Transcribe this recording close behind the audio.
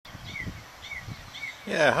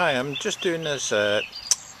Yeah, hi, I'm just doing this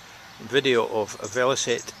video of a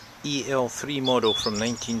Velocette EL3 model from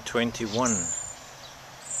 1921.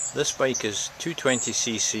 This bike is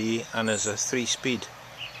 220cc and is a 3-speed.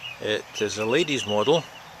 It is a ladies model,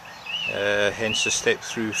 hence the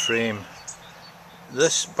step-through frame.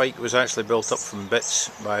 This bike was actually built up from bits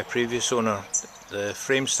by a previous owner. The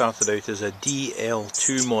frame started out as a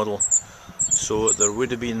DL2 model, so there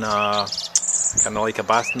would have been a kind of like a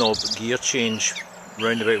bath knob gear change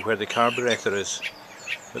round about where the carburetor is,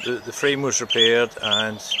 but the frame was repaired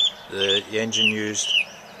and the engine used,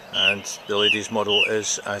 and the ladies model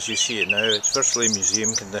is as you see it now. It's virtually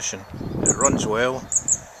museum condition. It runs well.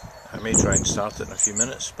 I may try and start it in a few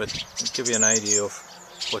minutes, but I'll give you an idea of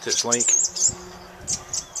what it's like.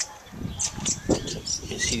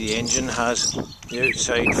 You see the engine has the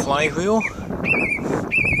outside flywheel.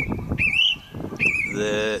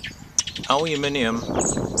 The aluminium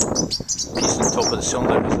piece on top of the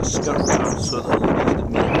cylinder is a skirt trap, so that the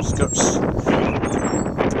mirror skirts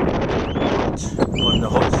on the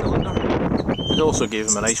hot cylinder. It also gave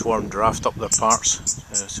them a nice warm draft up their parts,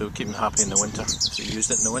 so keep them happy in the winter if they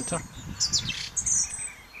used it in the winter.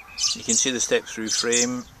 You can see the step-through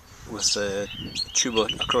frame with the tube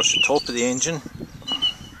across the top of the engine.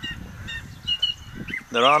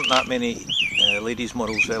 There aren't that many ladies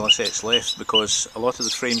models Velocettes left because a lot of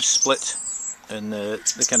the frames split in the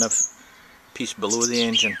kind of piece below the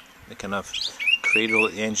engine, the kind of cradle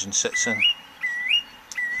that the engine sits in.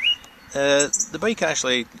 The bike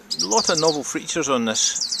actually, a lot of novel features on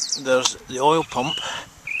this. There's the oil pump,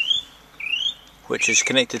 which is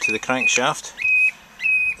connected to the crankshaft.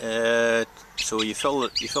 So you fill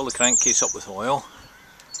the crankcase up with oil,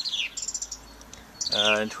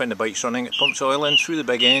 and when the bike's running it pumps oil in through the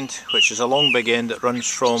big end, which is a long big end that runs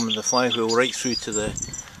from the flywheel right through to the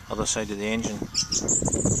other side of the engine.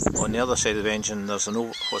 On the other side of the engine there's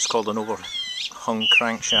what's called an overhung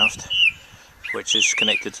crankshaft, which is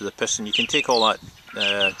connected to the piston. You can take all that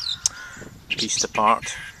piece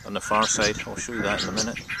apart on the far side. I'll show you that in a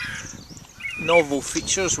minute. Novel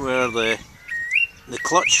features were the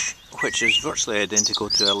clutch, which is virtually identical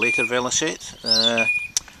to a later Velocette.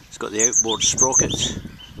 It's got the outboard sprockets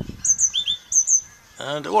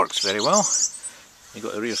and it works very well. You've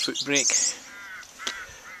got a rear foot brake,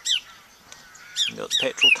 you've got the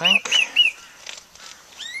petrol tank,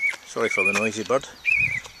 sorry for the noisy bird.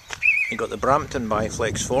 You've got the Brampton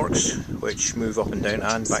Biflex forks, which move up and down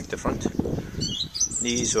and back to front.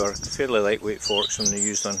 These were fairly lightweight forks when they're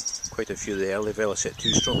used on quite a few of the early Velocette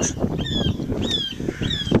 2-strokes.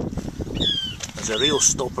 There's a real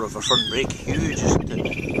stopper of a front brake, huge, isn't it?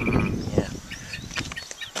 Yeah.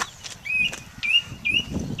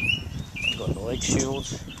 You've got the leg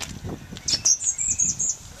shields.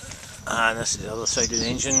 And this is the other side of the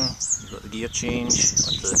engine. You've got the gear change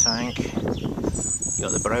onto the tank. You've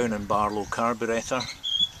got the Brown and Barlow carburetor.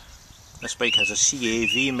 This bike has a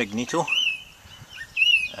CAV magneto.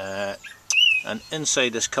 And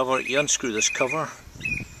inside this cover, you unscrew this cover,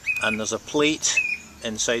 and there's a plate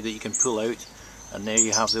inside that you can pull out, and there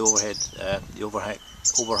you have the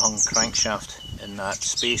overhung crankshaft in that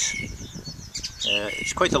space.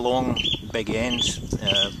 It's quite a long big end,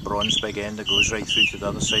 bronze big end that goes right through to the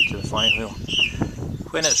other side to the flywheel.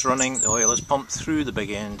 When it's running, the oil is pumped through the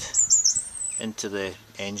big end into the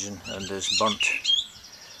engine and is burnt.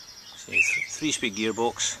 See, 3-speed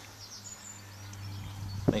gearbox,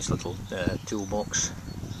 nice little toolbox.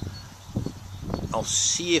 I'll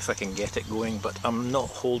see if I can get it going, but I'm not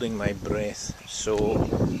holding my breath, so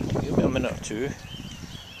give me a minute or two.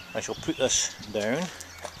 I shall put this down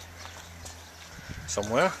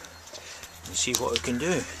somewhere and see what we can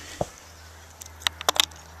do.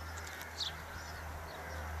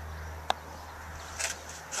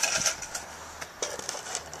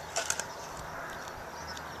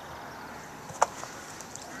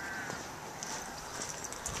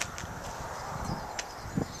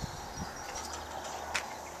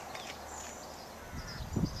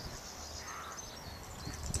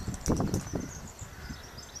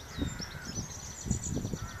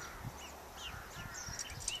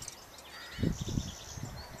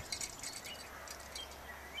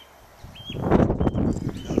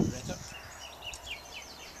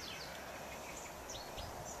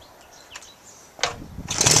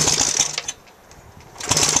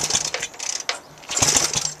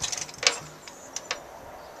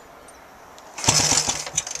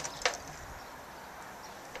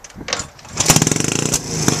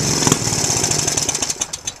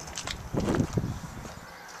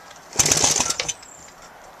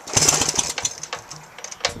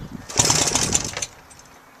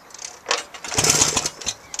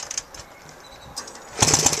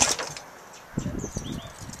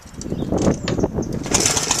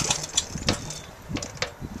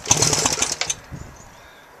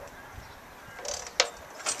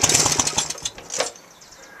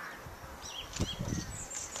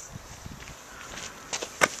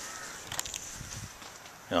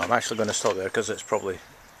 No, I'm actually going to stop there because it's probably,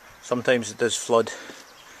 sometimes it does flood.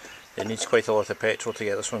 It needs quite a lot of petrol to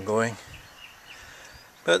get this one going.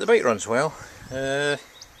 But the bike runs well.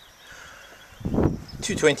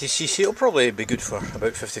 220cc, it'll probably be good for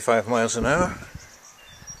about 55 miles an hour.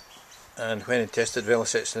 And when I tested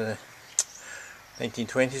Velocettes in the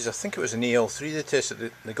 1920s, I think it was an EL3 they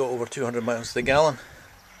tested, they got over 200 miles to the gallon.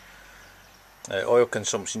 Oil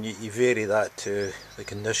consumption, you vary that to the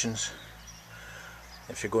conditions.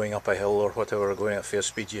 If you're going up a hill or whatever, or going at fair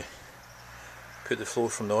speed, you put the flow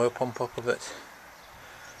from the oil pump up a bit.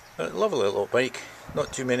 But lovely little bike,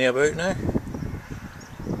 not too many about now.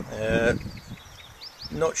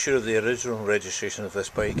 Not sure of the original registration of this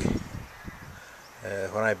bike.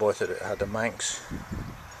 When I bought it, it had a Manx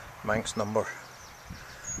number,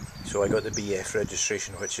 so I got the BF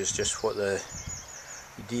registration, which is just what the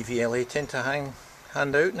DVLA tend to hand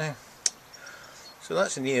out now. So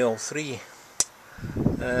that's an EL3.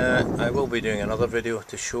 I will be doing another video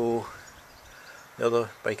to show the other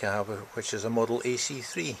bike I have, which is a model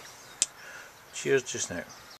AC3. Cheers just now.